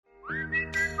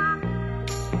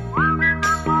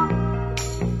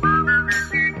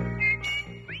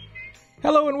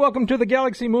Hello and welcome to the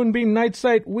Galaxy Moonbeam Night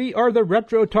Site. We are the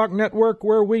Retro Talk Network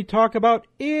where we talk about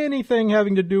anything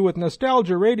having to do with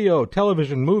nostalgia, radio,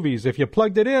 television, movies. If you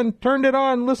plugged it in, turned it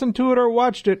on, listened to it, or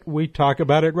watched it, we talk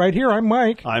about it right here. I'm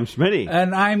Mike. I'm Smitty.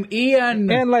 And I'm Ian.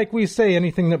 And like we say,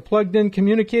 anything that plugged in,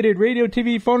 communicated, radio,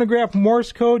 TV, phonograph,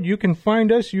 Morse code, you can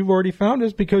find us. You've already found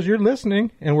us because you're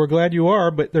listening, and we're glad you are,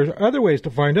 but there's other ways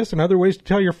to find us and other ways to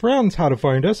tell your friends how to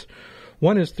find us.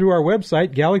 One is through our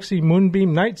website, Galaxy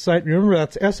Moonbeam Night Site. Remember,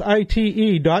 that's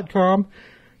SITE.com,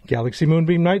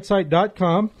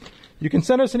 GalaxyMoonbeamNightSite.com. You can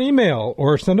send us an email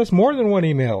or send us more than one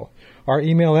email. Our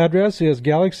email address is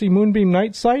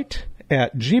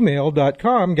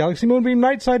GalaxyMoonbeamNightSite@gmail.com,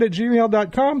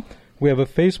 GalaxyMoonbeamNightSite@gmail.com. We have a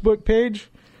Facebook page.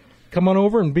 Come on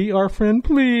over and be our friend,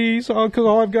 please, because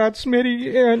all I've got is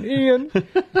Smitty and Ian,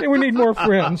 and we need more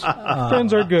friends.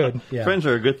 Friends are good. Yeah. Friends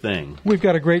are a good thing. We've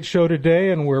got a great show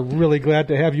today, and we're really glad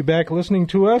to have you back listening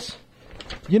to us.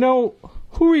 You know,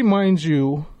 who reminds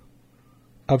you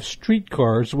of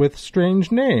streetcars with strange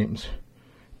names?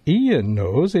 Ian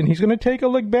knows, and he's going to take a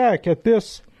look back at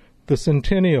this, the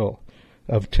centennial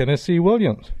of Tennessee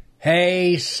Williams.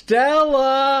 Hey,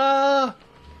 Stella!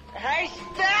 Hey,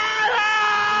 Stella!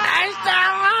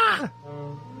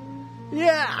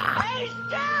 Yeah. Hey,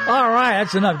 Stella! All right,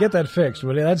 that's enough. Get that fixed,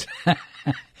 will you? That's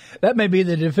that may be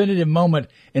the definitive moment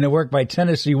in a work by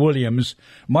Tennessee Williams.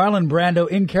 Marlon Brando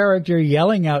in character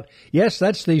yelling out, yes,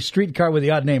 that's the streetcar with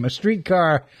the odd name, a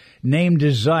streetcar named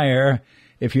Desire.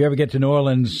 If you ever get to New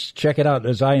Orleans, check it out,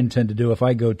 as I intend to do if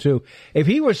I go too. If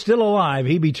he were still alive,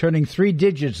 he'd be turning 3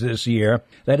 digits this year.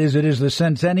 That is, it is the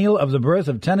centennial of the birth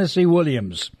of Tennessee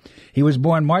Williams. He was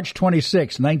born March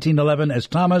 26, 1911, as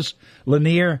Thomas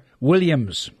Lanier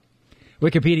Williams.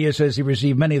 Wikipedia says he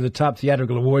received many of the top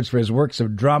theatrical awards for his works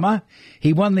of drama.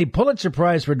 He won the Pulitzer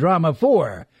Prize for Drama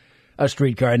for A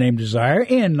Streetcar Named Desire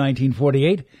in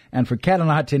 1948 and for Cat on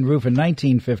a Hot Tin Roof in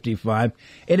 1955.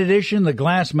 In addition, The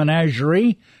Glass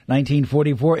Menagerie,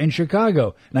 1944 in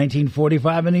Chicago,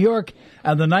 1945 in New York,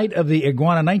 and The Night of the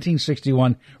Iguana,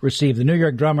 1961, received the New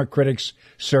York Drama Critics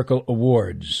Circle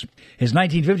Awards. His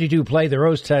 1952 play, The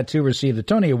Rose Tattoo, received the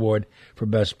Tony Award for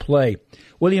Best Play.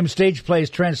 Williams' stage plays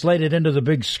translated into the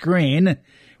big screen.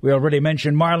 We already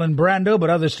mentioned Marlon Brando, but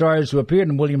other stars who appeared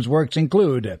in Williams' works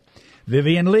include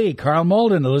Vivian Leigh, Carl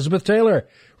Malden, Elizabeth Taylor,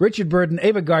 Richard Burton,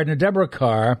 Ava Gardner, Deborah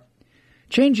Carr.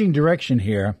 Changing direction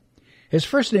here. His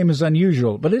first name is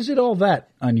unusual, but is it all that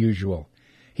unusual?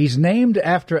 He's named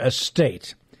after a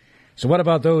state. So what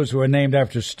about those who are named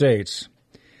after states?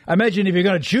 I imagine if you're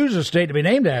going to choose a state to be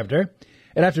named after,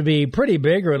 it'd have to be pretty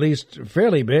big, or at least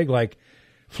fairly big, like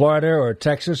Florida or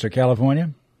Texas or California.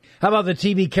 How about the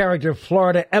TV character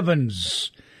Florida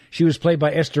Evans? She was played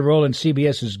by Esther Roll in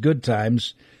CBS's Good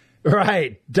Times.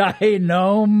 Right,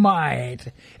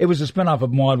 Dynamite. It was a spinoff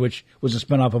of Maude, which was a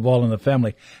spinoff of All in the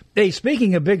Family. Hey,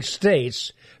 speaking of big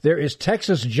states, there is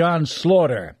Texas John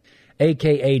Slaughter,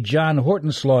 a.k.a. John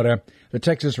Horton Slaughter, the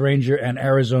Texas Ranger and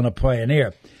Arizona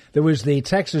Pioneer. There was the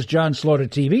Texas John Slaughter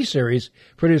TV series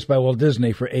produced by Walt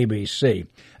Disney for ABC.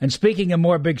 And speaking of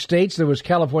more big states, there was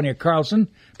California Carlson,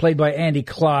 played by Andy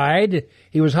Clyde.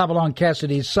 He was Hopalong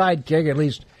Cassidy's sidekick, at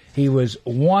least he was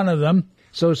one of them.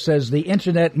 So says the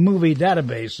Internet Movie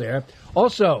Database there.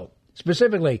 Also,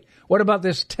 specifically, what about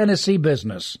this Tennessee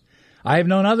business? I have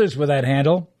known others with that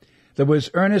handle. There was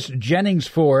Ernest Jennings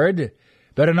Ford,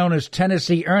 better known as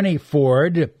Tennessee Ernie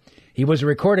Ford. He was a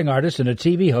recording artist and a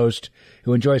TV host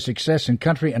who enjoyed success in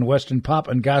country and western pop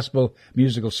and gospel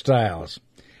musical styles.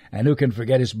 And who can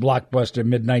forget his blockbuster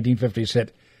mid-1950s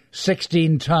hit,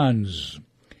 16 Tons.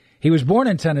 He was born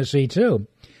in Tennessee, too.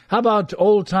 How about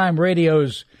old-time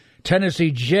radio's Tennessee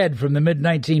Jed from the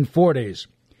mid-1940s?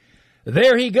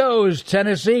 There he goes,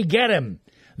 Tennessee, get him.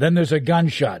 Then there's a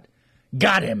gunshot.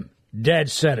 Got him, dead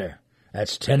center.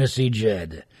 That's Tennessee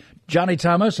Jed. Johnny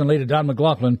Thomas and later Don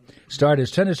McLaughlin starred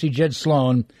as Tennessee Jed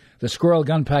Sloan, the squirrel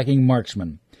gun-packing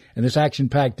marksman. In this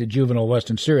action-packed juvenile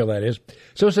western serial, that is.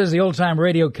 So says the old-time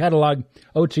radio catalog,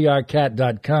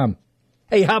 OTRCat.com.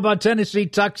 Hey, how about Tennessee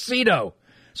Tuxedo?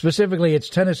 Specifically, it's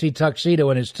Tennessee Tuxedo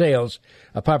and His Tales,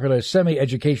 a popular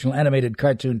semi-educational animated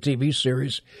cartoon TV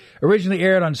series, originally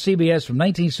aired on CBS from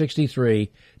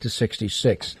 1963 to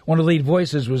 66. One of the lead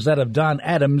voices was that of Don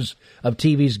Adams of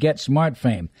TV's Get Smart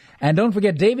fame. And don't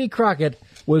forget, Davy Crockett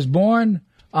was born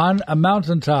on a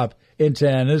mountaintop in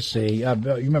Tennessee. You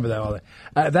remember that all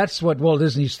that. That's what Walt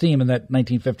Disney's theme in that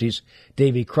 1950s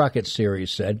Davy Crockett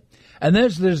series said. And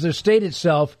there's the state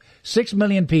itself, 6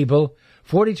 million people,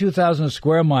 42,000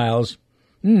 square miles.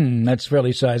 That's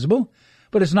fairly sizable,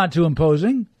 but it's not too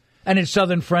imposing. And it's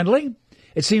Southern friendly.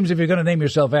 It seems if you're going to name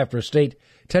yourself after a state,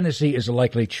 Tennessee is a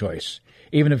likely choice.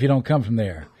 even if you don't come from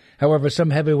there. However, some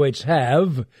heavyweights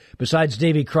have. Besides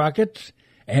Davy Crockett,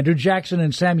 Andrew Jackson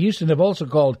and Sam Houston have also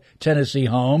called Tennessee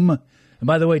home. And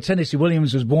by the way, Tennessee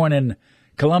Williams was born in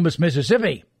Columbus,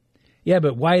 Mississippi. Yeah,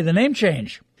 but why the name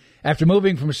change? After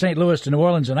moving from St. Louis to New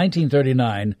Orleans in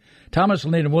 1939, Thomas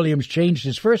Leonard Williams changed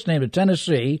his first name to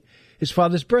Tennessee, his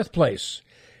father's birthplace.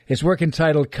 His work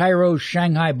entitled Cairo,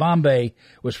 Shanghai, Bombay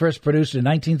was first produced in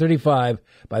 1935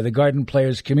 by the Garden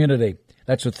Players Community.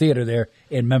 That's a theater there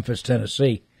in Memphis,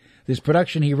 Tennessee. This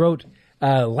production he wrote,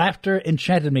 laughter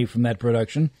enchanted me from that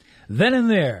production. Then and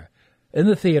there, in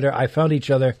the theater, I found each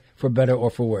other for better or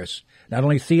for worse. Not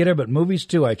only theater, but movies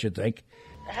too, I should think.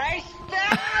 Hey,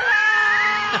 Stella!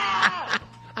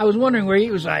 I was wondering where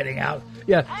he was hiding out.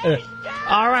 Yeah.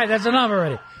 All right, that's enough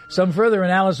already. Some further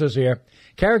analysis here.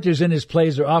 Characters in his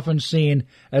plays are often seen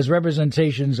as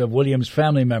representations of Williams'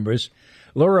 family members.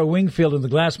 Laura Wingfield in The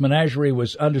Glass Menagerie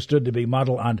was understood to be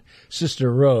modeled on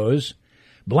Sister Rose.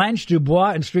 Blanche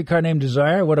Dubois in Streetcar Named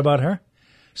Desire, what about her?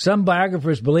 Some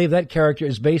biographers believe that character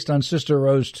is based on Sister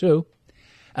Rose, too.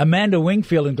 Amanda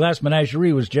Wingfield in Glass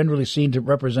Menagerie was generally seen to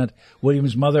represent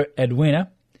Williams' mother,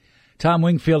 Edwina. Tom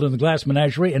Wingfield in The Glass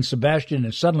Menagerie and Sebastian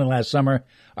in Suddenly Last Summer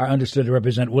are understood to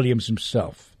represent Williams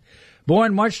himself.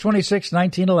 Born March 26,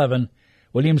 1911,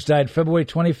 Williams died February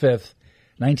 25,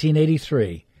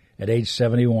 1983, at age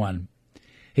 71.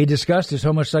 He discussed his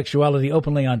homosexuality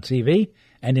openly on TV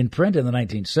and in print in the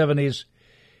 1970s.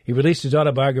 He released his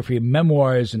autobiography,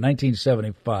 Memoirs, in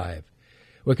 1975.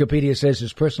 Wikipedia says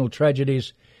his personal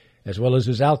tragedies, as well as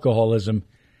his alcoholism,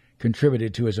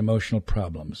 contributed to his emotional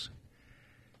problems.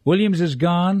 Williams is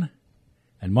gone,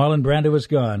 and Marlon Brando is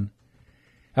gone.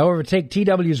 However, take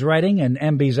T.W.'s writing and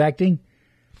M.B.'s acting,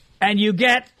 and you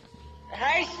get...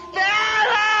 Hey, Stella!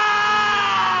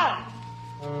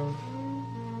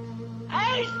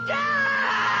 Hey,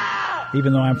 Stella!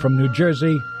 Even though I'm from New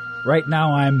Jersey, right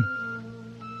now I'm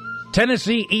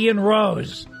Tennessee Ian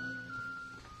Rose.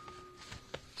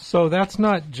 So that's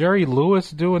not Jerry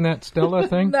Lewis doing that Stella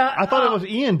thing? I thought it was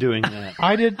Ian doing that.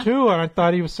 I did too, and I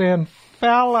thought he was saying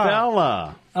fella.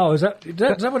 Fella. Oh, is that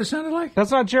what it sounded like?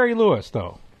 That's not Jerry Lewis,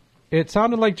 though. It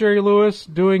sounded like Jerry Lewis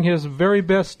doing his very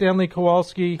best Stanley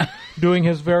Kowalski, doing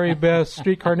his very best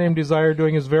Streetcar Named Desire,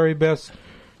 doing his very best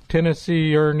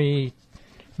Tennessee Ernie,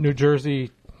 New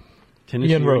Jersey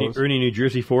Tennessee Ian Rose. Ernie, New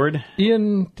Jersey Ford.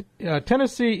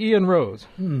 Tennessee Ian Rose.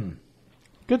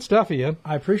 Good stuff, Ian.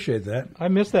 I appreciate that. I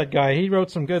miss that guy. He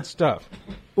wrote some good stuff.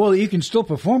 Well, you can still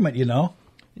perform it, you know.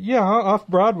 Yeah, off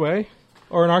Broadway,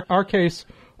 or in our case,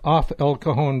 off El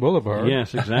Cajon Boulevard.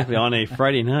 Yes, exactly. On a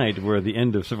Friday night where the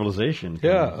end of civilization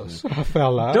comes. Yes,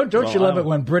 fella. Don't you love it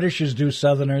when Britishers do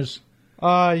Southerners?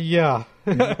 Yeah.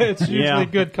 It's usually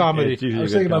good comedy. It's usually I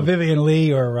was good thinking about comedy. Vivian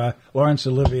Lee or Laurence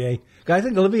Olivier. I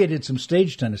think Olivier did some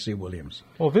stage Tennessee Williams.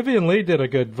 Well, Vivian Lee did a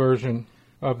good version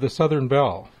of the Southern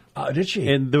Belle. Did she?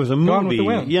 And there was a Gone with movie. the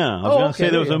Wind. Yeah, I was going to say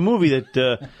there was there a you movie that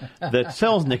that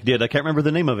Selznick did. I can't remember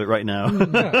the name of it right now.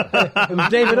 It was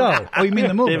David O. Oh, you mean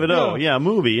the movie? David O. Yeah,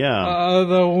 movie. Yeah.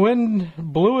 The wind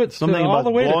blew it Something all about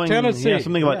the way blowing, to Tennessee. Yeah,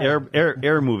 something about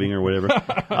air moving or whatever.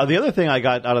 The other thing I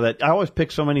got out of that, I always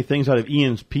pick so many things out of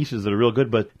Ian's pieces that are real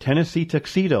good, but Tennessee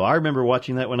Tuxedo. I remember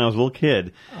watching that when I was a little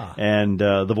kid, and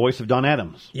the voice of Don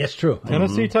Adams. Yes, true.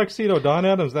 Tennessee Tuxedo, Don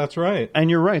Adams, that's right. And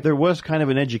you're right, there was kind of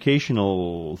an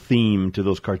educational theme to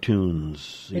those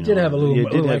cartoons. It did have a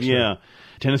little extra. Yeah.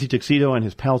 Tennessee Tuxedo and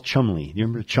his pal Chumley. Do you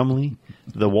remember Chumley?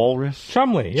 The walrus?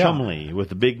 Chumley, yeah. Chumley with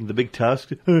the big tusk.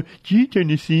 Gee,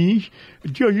 Tennessee,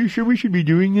 are you sure we should be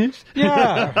doing this?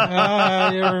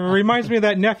 Yeah. It reminds me of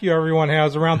that nephew everyone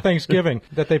has around Thanksgiving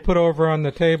that they put over on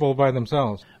the table by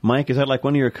themselves. Mike, is that like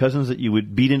one of your cousins that you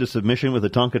would beat into submission with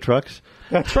the Tonka trucks?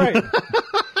 That's right.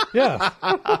 Yes.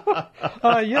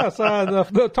 Yes,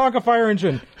 the Tonka fire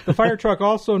engine. The fire truck,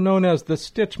 also known as the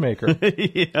Stitch Maker.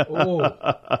 Yeah. Oh.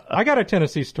 I got a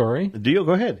Tennessee story. Do you?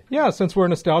 Go ahead. Yeah, since we're a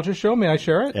nostalgia show, may I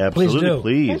share it? Absolutely,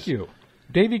 please. Thank you.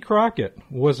 Davy Crockett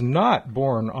was not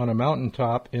born on a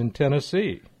mountaintop in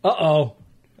Tennessee. Uh-oh.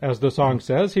 As the song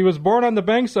says, he was born on the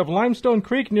banks of Limestone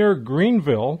Creek near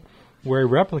Greenville, where a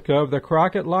replica of the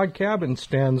Crockett log cabin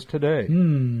stands today.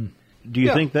 Do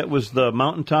you think that was the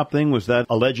mountaintop thing? Was that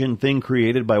a legend thing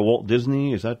created by Walt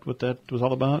Disney? Is that what that was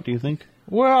all about, do you think?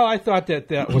 Well, I thought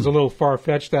that was a little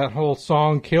far-fetched. That whole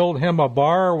song killed him a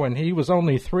bar when he was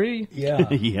only 3. Yeah.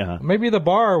 Yeah. Maybe the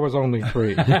bar was only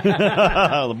 3.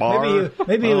 The bar.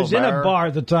 Maybe he was in a bar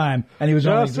at the time, and he was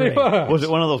only Yes, he 3. Was it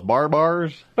one of those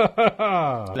bars?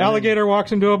 Alligator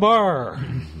walks into a bar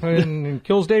and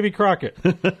kills Davy Crockett.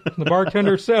 The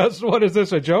bartender says, "What is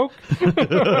this, a joke?"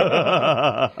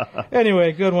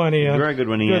 Anyway, good one, Ian. Very good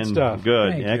one, Ian. Good stuff.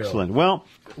 Good. Thank you. Excellent. Well,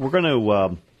 we're going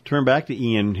to turn back to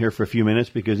Ian here for a few minutes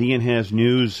because Ian has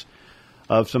news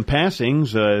of some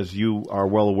passings. As you are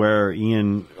well aware,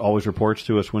 Ian always reports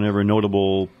to us whenever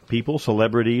notable people,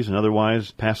 celebrities, and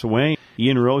otherwise pass away.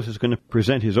 Ian Rose is going to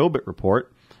present his obit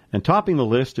report, and topping the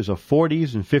list is a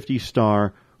 40s and 50s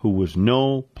star who was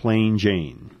no plain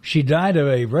Jane. She died of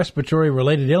a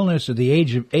respiratory-related illness at the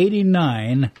age of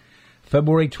 89,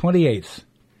 February 28th.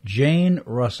 Jane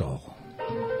Russell.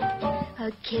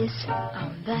 A kiss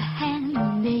on the hand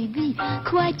may be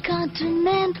quite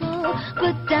continental,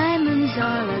 but diamonds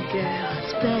are a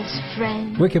girl's best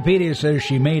friend. Wikipedia says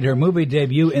she made her movie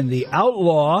debut in The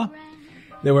Outlaw.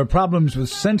 There were problems with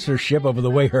censorship over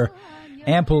the way her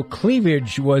ample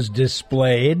cleavage was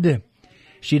displayed.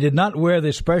 She did not wear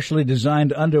the specially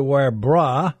designed underwire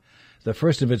bra, the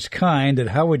first of its kind that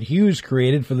Howard Hughes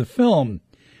created for the film.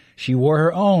 She wore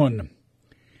her own.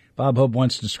 Bob Hope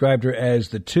once described her as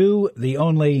the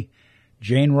only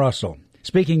Jane Russell.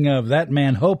 Speaking of that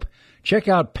man Hope, check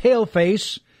out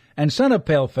Paleface and Son of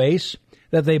Paleface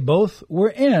that they both were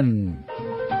in.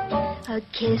 A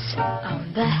kiss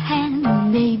on the hand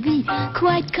may be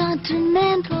quite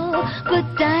continental,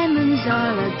 but diamonds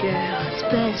are a girl's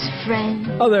best friend.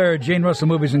 Other Jane Russell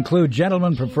movies include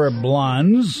Gentlemen Prefer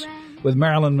Blondes with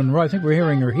Marilyn Monroe. I think we're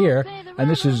hearing her here. And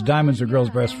this is Diamonds Are Girl's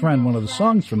Best Friend, one of the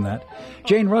songs from that.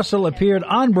 Jane Russell appeared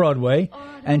on Broadway,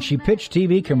 and she pitched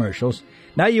TV commercials.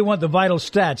 Now you want the vital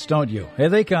stats, don't you? Here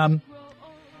they come.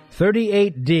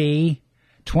 38D,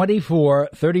 24,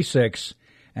 36,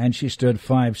 and she stood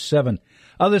 5'7".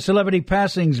 Other celebrity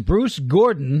passings, Bruce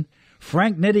Gordon,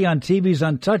 Frank Nitti on TV's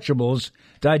Untouchables,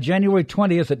 died January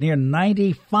 20th at near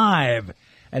 95,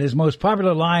 and his most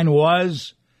popular line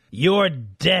was, "You're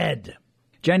dead."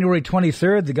 January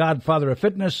 23rd, the godfather of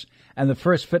fitness and the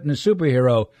first fitness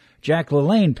superhero, Jack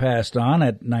LaLanne, passed on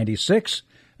at 96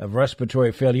 of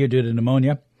respiratory failure due to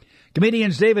pneumonia.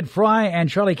 Comedians David Frye and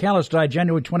Charlie Callis died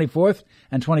January 24th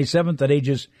and 27th at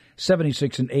ages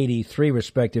 76 and 83,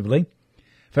 respectively.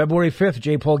 February 5th,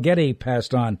 J. Paul Getty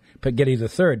passed on, Getty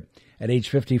III, at age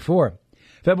 54.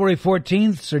 February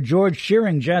 14th, Sir George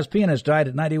Shearing, jazz pianist, died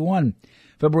at 91.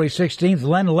 February 16th,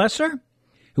 Len Lesser,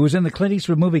 who was in the Clint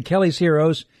Eastwood movie Kelly's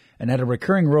Heroes and had a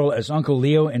recurring role as Uncle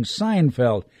Leo in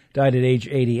Seinfeld, died at age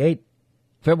 88.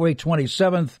 February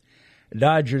 27th,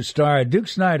 Dodgers star Duke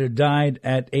Snider died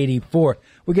at 84.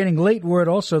 We're getting late word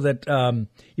also that, you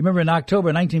remember in October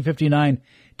 1959,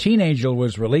 Teen Angel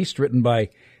was released, written by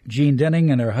Jean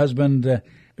Denning and her husband,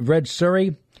 Red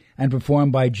Surrey, and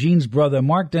performed by Jean's brother,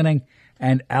 Mark Denning,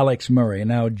 and Alex Murray. And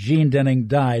now Jean Denning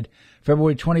died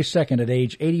February 22nd at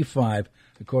age 85,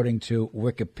 according to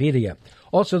Wikipedia.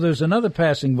 Also, there's another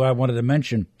passing I wanted to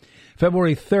mention.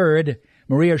 February 3rd,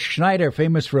 Maria Schneider,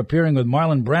 famous for appearing with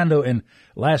Marlon Brando in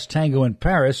Last Tango in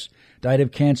Paris, died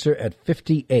of cancer at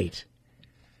 58.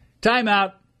 Time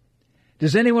out.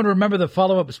 Does anyone remember the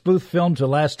follow-up spoof film to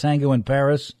Last Tango in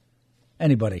Paris?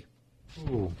 Anybody?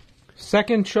 Ooh.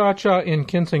 Second Cha-Cha in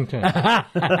Kensington.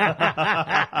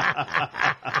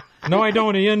 No, I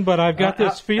don't, Ian, but I've got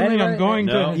this feeling anyway, I'm going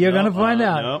to... You're going to find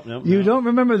out. No. You don't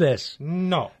remember this.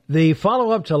 No. The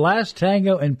follow-up to Last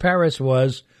Tango in Paris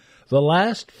was The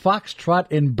Last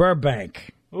Foxtrot in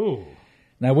Burbank. Ooh.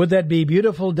 Now, would that be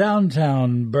beautiful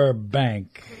downtown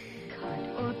Burbank?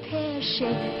 Or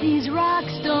pear-shaped, these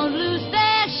rocks don't lose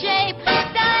their shape.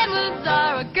 Diamonds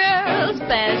are a girl's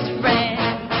best friend.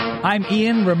 I'm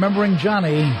Ian, remembering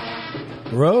Johnny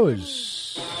Rose.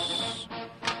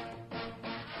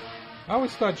 I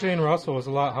always thought Jane Russell was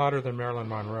a lot hotter than Marilyn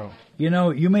Monroe. You know,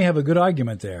 you may have a good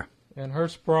argument there. And her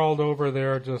sprawled over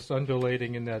there just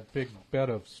undulating in that big bed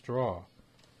of straw.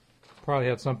 Probably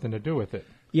had something to do with it.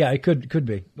 Yeah, it could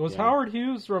be. Was Howard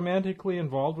Hughes romantically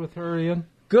involved with her, Ian?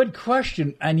 Good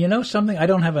question. And you know something? I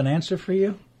don't have an answer for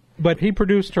you. But he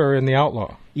produced her in The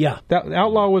Outlaw. Yeah. That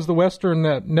Outlaw was the Western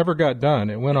that never got done.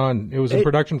 It went on. It was in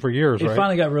production for years, right? It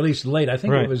finally got released late. I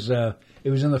think Right. it was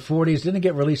in the 40s. Didn't it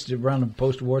get released around the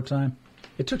post-war time?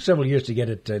 It took several years to get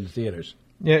it to the theaters.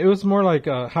 Yeah, it was more like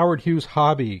a Howard Hughes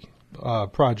hobby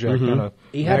project than an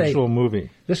actual movie.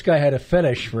 This guy had a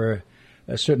fetish for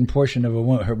a certain portion of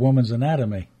her woman's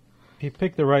anatomy. He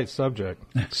picked the right subject.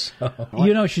 So,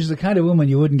 you know, she's the kind of woman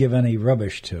you wouldn't give any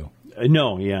rubbish to.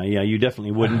 No, you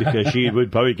definitely wouldn't, because she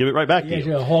would probably give it right back to you.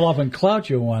 She'll haul off and clout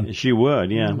you one. She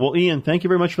would, yeah. Well, Ian, thank you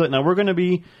very much for that. Now, we're going to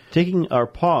be taking our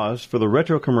pause for the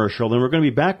retro commercial, and we're going to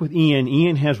be back with Ian.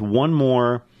 Ian has one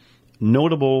more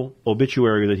notable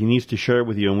obituary that he needs to share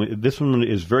with you. And this one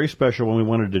is very special when we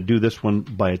wanted to do this one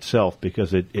by itself,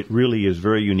 because it really is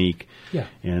very unique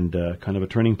and kind of a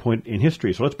turning point in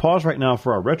history. So let's pause right now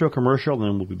for our retro commercial, and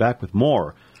then we'll be back with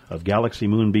more of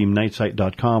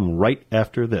GalaxyMoonbeamNightSite.com right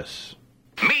after this.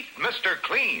 Meet Mr.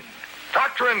 Clean,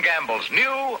 Procter & Gamble's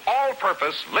new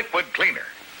all-purpose liquid cleaner.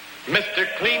 Mr.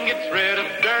 Clean gets rid of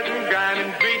dirt and grime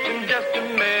and grease in just a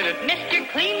minute. Mr.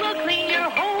 Clean will clean your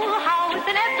whole house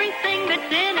and everything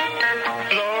that's in it.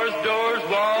 Floors, doors,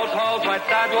 walls, halls, white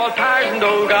sidewalls, tires, and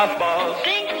old golf balls.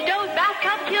 Sinks, stoves,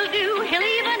 bathtubs he'll do. He'll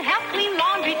even help clean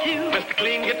laundry too. Mr.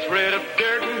 Clean gets rid of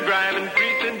dirt and grime and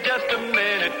grease in just a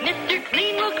minute. Mr.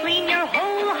 Clean will clean your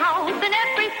whole house and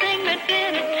everything that's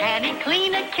in it. Can he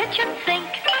clean a kitchen sink?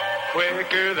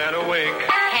 Quicker than a wink.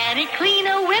 Can he clean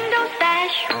a window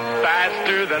sash?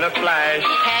 Faster than a flash.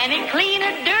 Can he clean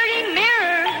a dirty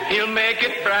mirror? He'll make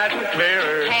it bright and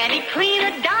clearer. Can he clean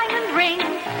a diamond ring?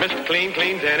 Mr. Clean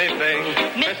cleans anything.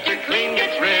 Mr. Clean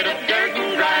gets rid of dirt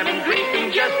and grime and grease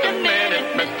in just a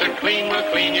minute. Mr. Clean will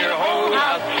clean your whole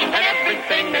house and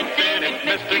everything that's in it.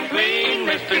 Mr. Clean,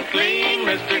 Mr. Clean,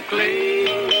 Mr.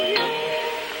 Clean.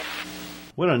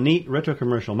 What a neat retro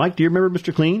commercial. Mike, do you remember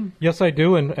Mr. Clean? Yes, I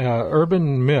do. And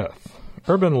urban myth,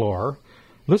 urban lore.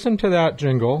 Listen to that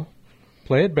jingle.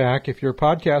 Play it back. If you're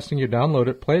podcasting, you download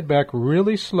it. Play it back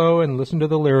really slow and listen to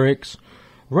the lyrics.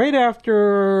 Right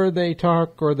after they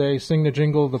talk or they sing the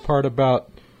jingle, the part about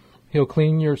he'll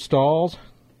clean your stalls,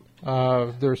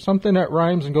 there's something that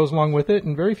rhymes and goes along with it,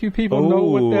 and very few people know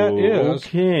what that is.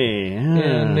 Okay.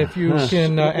 And if you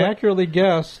can accurately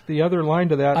guess the other line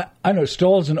to that... I know,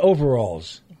 stalls and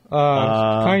overalls.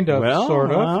 Kind of,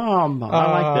 sort of. I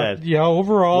like that. Yeah,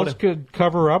 overalls could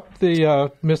cover up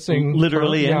the missing...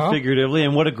 Literally and figuratively,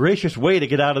 and what a gracious way to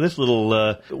get out of this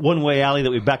little one-way alley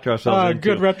that we've backed ourselves into.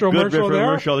 Good retro-commercial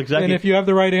there. Exactly. And if you have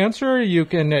the right answer, you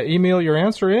can email your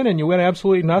answer in, and you win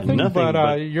absolutely nothing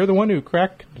but you're the one who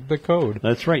cracked the code.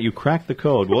 That's right, you cracked the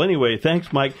code. Well, anyway,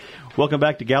 thanks, Mike. Welcome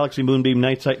back to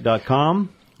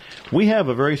GalaxyMoonbeamNightSite.com. We have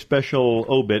a very special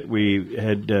obit. We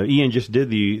had Ian just did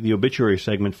the obituary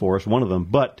segment for us, one of them,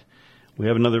 but we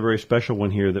have another very special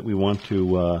one here that we want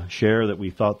to share that we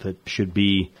thought that should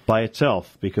be by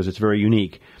itself because it's very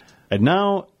unique. And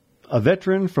now, a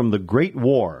veteran from the Great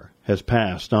War has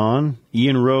passed on.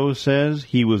 Ian Rose says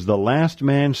he was the last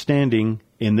man standing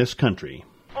in this country.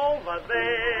 Over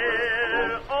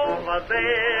there,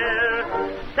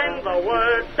 send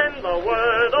the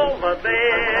word over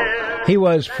there. He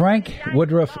was Frank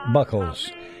Woodruff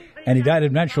Buckles, and he died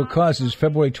of natural causes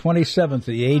February 27th at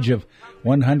the age of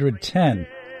 110.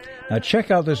 Now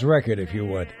check out this record, if you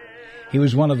would. He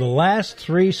was one of the last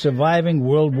 3 surviving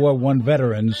World War I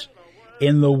veterans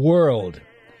in the world.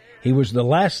 He was the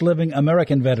last living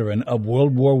American veteran of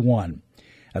World War I.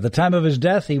 At the time of his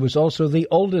death, he was also the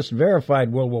oldest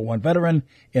verified World War I veteran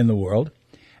in the world,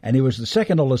 and he was the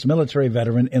second oldest military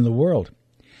veteran in the world.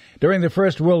 During the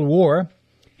First World War,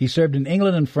 he served in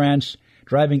England and France,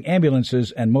 driving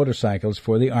ambulances and motorcycles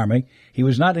for the Army. He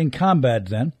was not in combat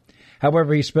then.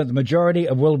 However, he spent the majority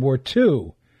of World War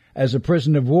II as a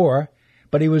prisoner of war,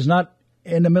 but he was not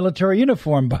in a military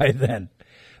uniform by then.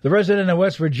 The resident of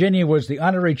West Virginia was the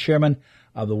honorary chairman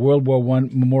of the World War I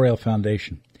Memorial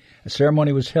Foundation. A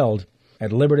ceremony was held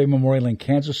at Liberty Memorial in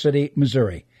Kansas City,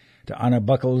 Missouri, to honor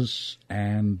Buckles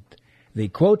and the,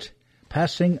 quote,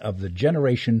 passing of the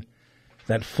generation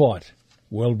that fought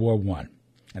World War I.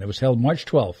 And it was held March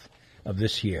 12th of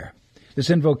this year. This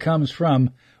info comes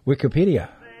from Wikipedia.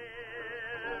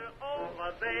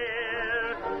 Over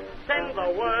there, send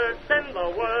the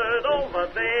word over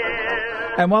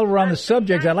there. And while we're on the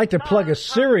subject, I'd like to plug a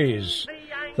series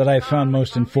that I found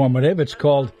most informative. It's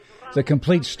called The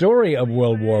Complete Story of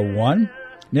World War I,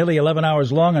 nearly 11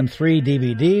 hours long on 3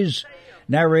 DVDs,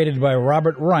 narrated by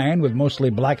Robert Ryan with mostly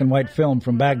black and white film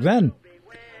from back then.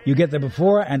 You get the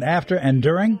before and after and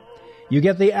during. You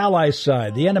get the Allies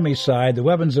side, the enemy side, the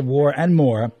weapons of war, and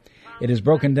more. It is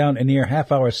broken down in near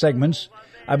half-hour segments.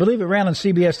 I believe it ran on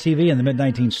CBS TV in the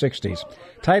mid-1960s.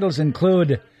 Titles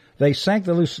include They Sank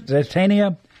the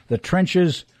Lusitania, The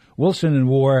Trenches, Wilson in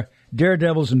War,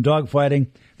 Daredevils and Dogfighting,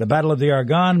 The Battle of the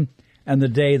Argonne, and The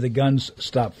Day the Guns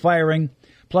Stopped Firing.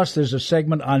 Plus, there's a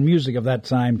segment on music of that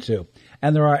time, too.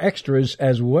 And there are extras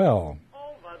as well.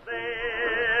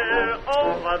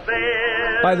 Over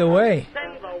there. By the way,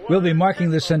 we'll be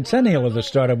marking the centennial of the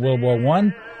start of World War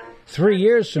I 3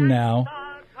 years from now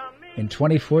in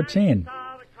 2014.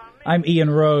 I'm Ian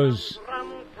Rose.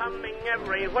 Coming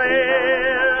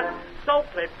everywhere, so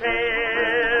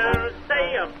prepare,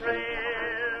 say a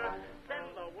prayer.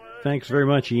 Thanks very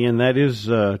much, Ian. That is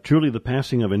truly the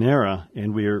passing of an era,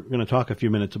 and we're going to talk a few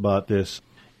minutes about this.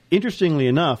 Interestingly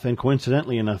enough, and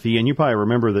coincidentally enough, Ian, you probably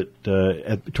remember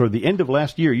that toward the end of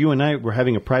last year, you and I were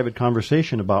having a private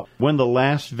conversation about when the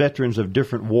last veterans of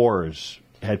different wars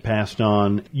had passed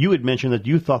on. You had mentioned that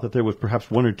you thought that there was perhaps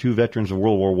one or two veterans of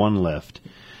World War I left.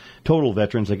 Total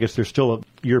veterans, I guess there's still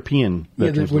European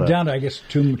veterans we're left. down to, I guess,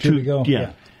 two to go.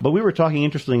 Yeah. But we were talking,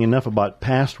 interestingly enough, about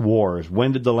past wars.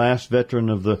 When did the last veteran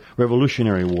of the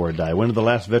Revolutionary War die? When did the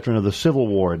last veteran of the Civil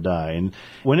War die? And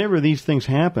whenever these things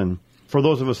happen, for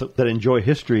those of us that enjoy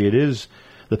history, it is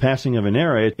the passing of an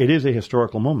era. It is a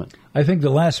historical moment. I think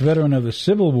the last veteran of the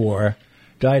Civil War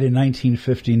died in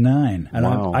 1959. And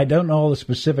wow. I don't know all the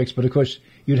specifics, but of course,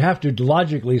 you'd have to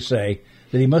logically say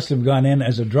that he must have gone in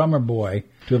as a drummer boy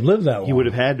to have lived that long. He would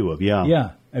have had to have, yeah.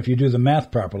 Yeah, if you do the math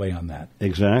properly on that.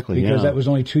 Exactly, because that was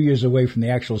only 2 years away from the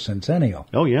actual centennial.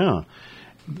 Oh, yeah.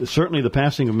 Certainly the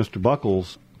passing of Mr.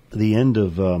 Buckles, the end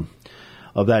of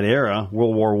that era,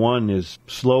 World War I, is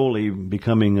slowly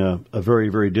becoming a very,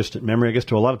 very distant memory. I guess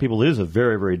to a lot of people it is a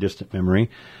very, very distant memory.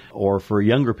 Or for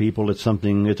younger people, it's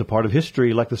a part of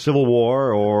history, like the Civil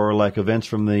War or like events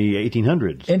from the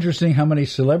 1800s. Interesting how many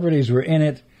celebrities were in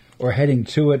it or heading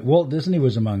to it. Walt Disney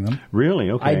was among them. Really?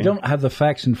 Okay. I don't have the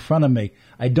facts in front of me.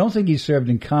 I don't think he served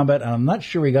in combat, and I'm not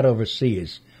sure he got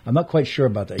overseas. I'm not quite sure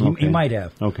about that. Okay. He might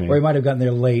have. Okay. Or he might have gotten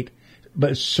there late.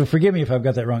 But so forgive me if I've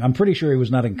got that wrong. I'm pretty sure he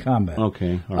was not in combat.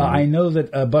 Okay. All right. I know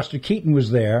that Buster Keaton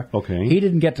was there. Okay. He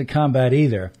didn't get to combat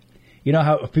either. You know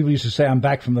how people used to say, I'm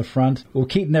back from the front? Well,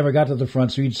 Keaton never got to the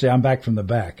front, so he'd say, I'm back from the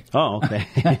back. Oh, okay.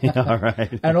 All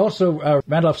right. And also,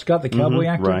 Randolph Scott, the cowboy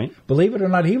actor, right. Believe it or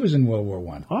not, he was in World War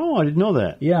I. Oh, I didn't know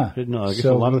that. Yeah. I didn't know. I guess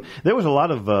So- there was a lot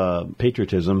of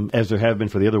patriotism, as there have been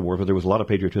for the other wars, but there was a lot of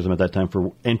patriotism at that time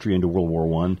for entry into World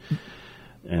War I.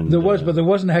 And, There was, but there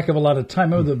wasn't a heck of a lot of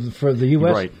time. Remember, for the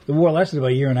U.S., Right. the war lasted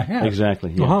about a year and a half.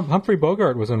 Exactly. Yeah. Well, Humphrey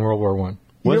Bogart was in World War I.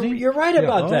 Was he? You're right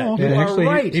about that. Oh, You And are actually,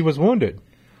 right. he was wounded.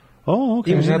 Oh,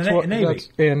 okay. He was in And the Navy.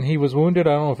 and he was wounded.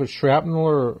 I don't know if it's shrapnel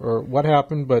or what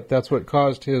happened, but that's what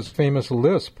caused his famous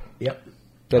lisp. Yep.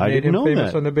 That I made didn't him know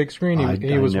famous that. on the big screen. I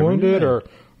He was never knew wounded that.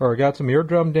 or got some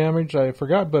eardrum damage. I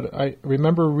forgot, but I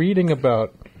remember reading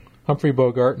about Humphrey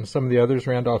Bogart and some of the others,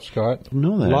 Randolph Scott.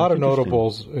 know that. A lot That's of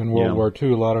notables in World Yeah. War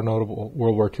II, a lot of notable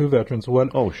World War II veterans.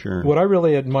 Oh, sure. What I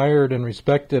really admired and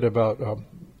respected about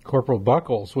Corporal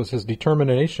Buckles was his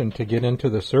determination to get into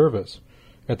the service.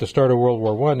 At the start of World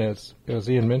War I, as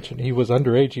Ian mentioned, he was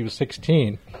underage. He was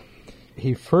 16.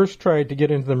 He first tried to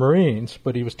get into the Marines,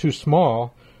 but he was too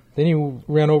small. Then he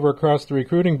ran over across the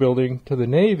recruiting building to the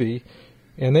Navy,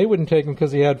 and they wouldn't take him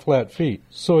because he had flat feet.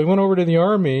 So he went over to the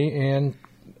Army, and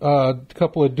a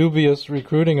couple of dubious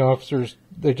recruiting officers,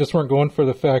 they just weren't going for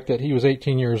the fact that he was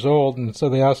 18 years old, and so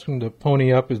they asked him to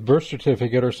pony up his birth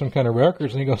certificate or some kind of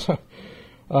records, and he goes,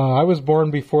 I was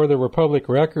born before there were public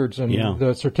records, and Yeah.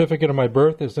 the certificate of my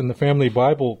birth is in the family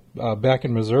Bible back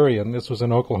in Missouri, and this was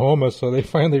in Oklahoma, so they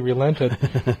finally relented,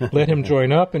 let him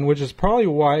join up, and which is probably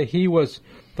why he was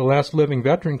the last living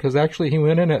veteran, because actually he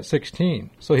went in at 16.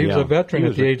 So he was Yeah. a veteran He at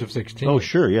was the a- age of 16. Oh,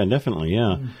 sure. Yeah, definitely.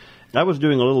 Yeah. I was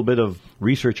doing a little bit of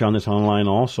research on this online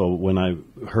also when I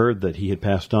heard that he had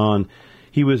passed on.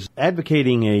 He was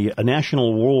advocating a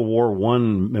National World War I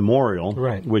memorial,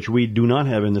 Right. which we do not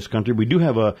have in this country. We do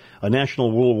have a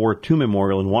National World War II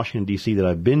memorial in Washington, D.C. that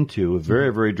I've been to.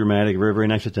 Very, very dramatic, very, very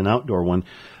nice. It's an outdoor one.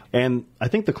 And I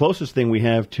think the closest thing we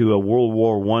have to a World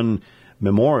War I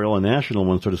memorial, a national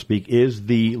one, so to speak, is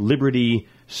the Liberty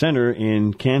Center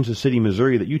in Kansas City,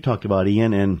 Missouri that you talked about,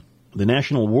 Ian, and the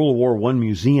National World War I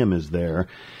Museum is there.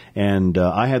 And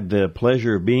I had the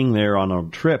pleasure of being there on a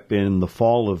trip in the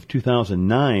fall of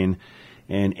 2009.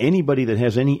 And anybody that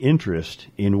has any interest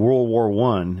in World War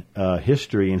I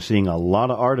history and seeing a lot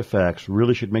of artifacts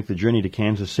really should make the journey to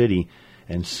Kansas City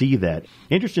and see that.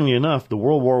 Interestingly enough, the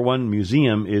World War I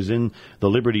Museum is in the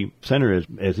Liberty Center,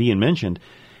 as Ian mentioned.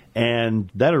 And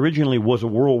that originally was a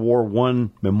World War I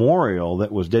memorial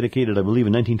that was dedicated, I believe,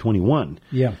 in 1921.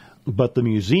 Yeah. But the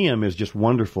museum is just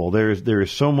wonderful. There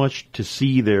is so much to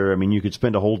see there. I mean, you could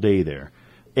spend a whole day there.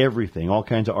 Everything, all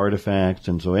kinds of artifacts.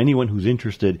 And so anyone who's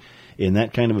interested in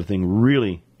that kind of a thing,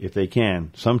 really, if they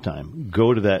can, sometime,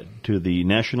 go to the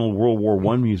National World War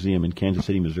I Museum in Kansas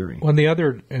City, Missouri. Well, the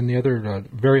other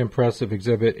very impressive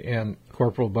exhibit, and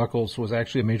Corporal Buckles was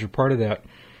actually a major part of that,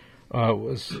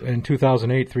 was in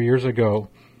 2008, 3 years ago,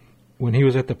 when he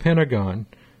was at the Pentagon,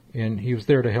 and he was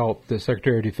there to help the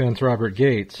Secretary of Defense, Robert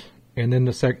Gates, and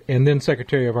then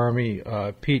Secretary of Army,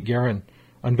 Pete Guerin,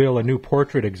 unveil a new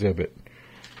portrait exhibit.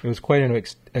 It was quite an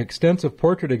extensive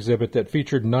portrait exhibit that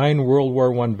featured 9 World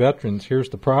War I veterans. Here's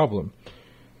the problem.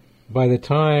 By the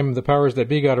time the powers that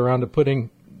be got around to putting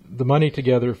the money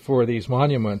together for these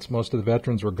monuments, most of the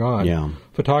veterans were gone. Yeah.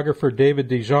 Photographer David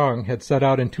DeJong had set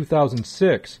out in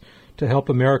 2006 to help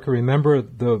America remember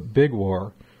the big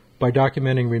war by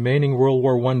documenting remaining World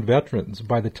War I veterans.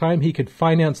 By the time he could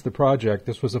finance the project,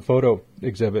 this was a photo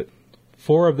exhibit,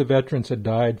 4 of the veterans had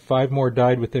died, 5 more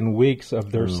died within weeks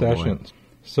of their sessions. Boy.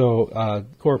 So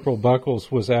Corporal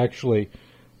Buckles was actually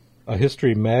a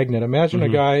history magnet. Imagine a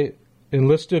guy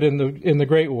enlisted in the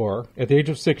Great War at the age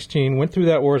of 16, went through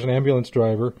that war as an ambulance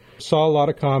driver, saw a lot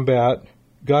of combat,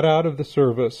 got out of the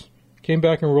service, came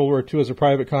back in World War II as a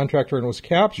private contractor and was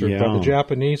captured by the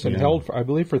Japanese and held, I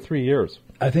believe, for 3 years.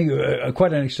 I think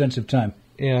quite an extensive time.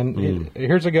 And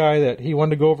here's a guy that he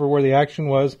wanted to go over where the action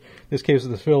was. In this case,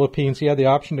 the Philippines. He had the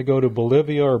option to go to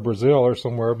Bolivia or Brazil or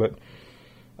somewhere, but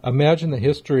imagine the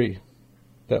history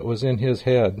that was in his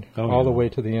head all the way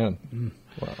to the end.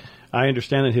 Wow. I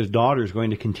understand that his daughter is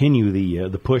going to continue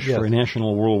the push for a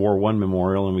National World War I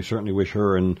memorial, and we certainly wish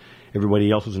her and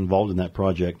everybody else who's involved in that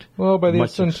project well, by the much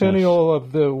centennial success.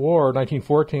 of the war,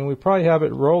 1914, we probably have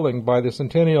it rolling by the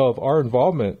centennial of our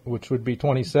involvement, which would be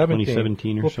 2017.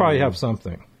 2017 or we'll so. probably have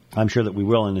something. I'm sure that we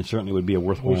will, and it certainly would be a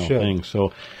worthwhile thing.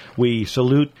 So we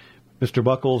salute Mr.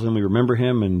 Buckles, and we remember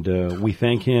him, and we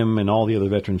thank him and all the other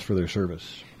veterans for their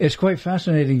service. It's quite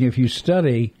fascinating if you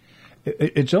study.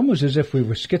 It's almost as if we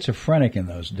were schizophrenic in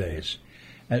those days.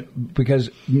 Because,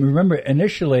 remember,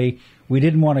 initially we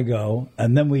didn't want to go,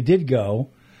 and then we did go,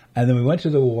 and then we went to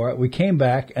the war, we came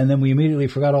back, and then we immediately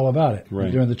forgot all about it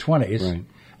during the 20s. Right.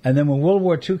 And then when World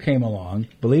War II came along,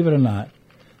 believe it or not,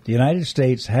 the United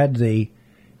States had the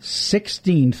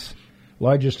 16th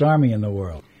largest army in the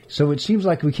world. So it seems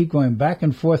like we keep going back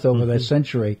and forth over that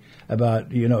century about,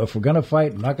 if we're going to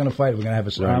fight, we're not going to fight, we're going to have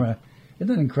a army.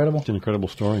 Isn't that incredible? It's an incredible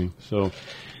story. So,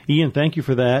 Ian, thank you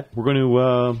for that. We're going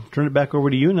to turn it back over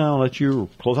to you now and let you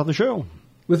close out the show.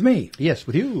 With me? Yes,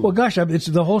 with you. Well, gosh,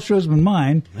 the whole show's been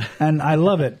mine, and I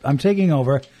love it. I'm taking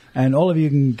over, and all of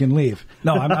you can leave.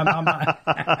 No, I'm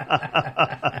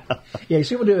yeah,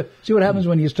 see what happens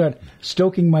when you start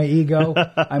stoking my ego?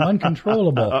 I'm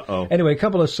uncontrollable. Uh-oh. Anyway, a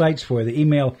couple of sites for you. The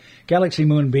email,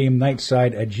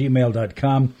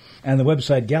 galaxymoonbeamnightsite@gmail.com, and the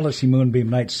website,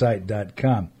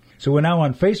 galaxymoonbeamnightsite.com. So we're now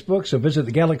on Facebook, so visit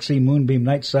the Galaxy Moonbeam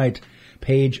Night Site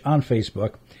page on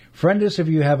Facebook. Friend us if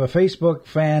you have a Facebook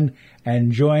fan,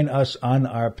 and join us on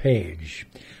our page.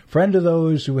 Friend to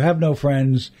those who have no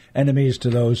friends, enemies to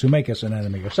those who make us an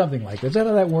enemy, or something like that. Is that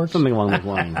how that works? Something along those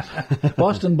lines.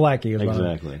 Boston Blackie is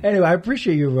exactly. Anyway, I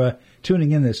appreciate you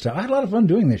tuning in this time. I had a lot of fun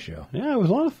doing this show. Yeah, it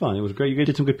was a lot of fun. It was great. You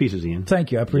did some good pieces, Ian.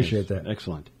 Thank you. I appreciate that.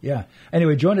 Excellent. Yeah.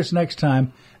 Anyway, join us next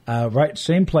time, right,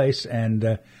 same place,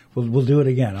 and we'll do it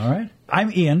again, all right?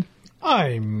 I'm Ian.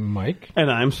 I'm Mike.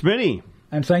 And I'm Smitty.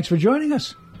 And thanks for joining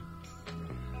us.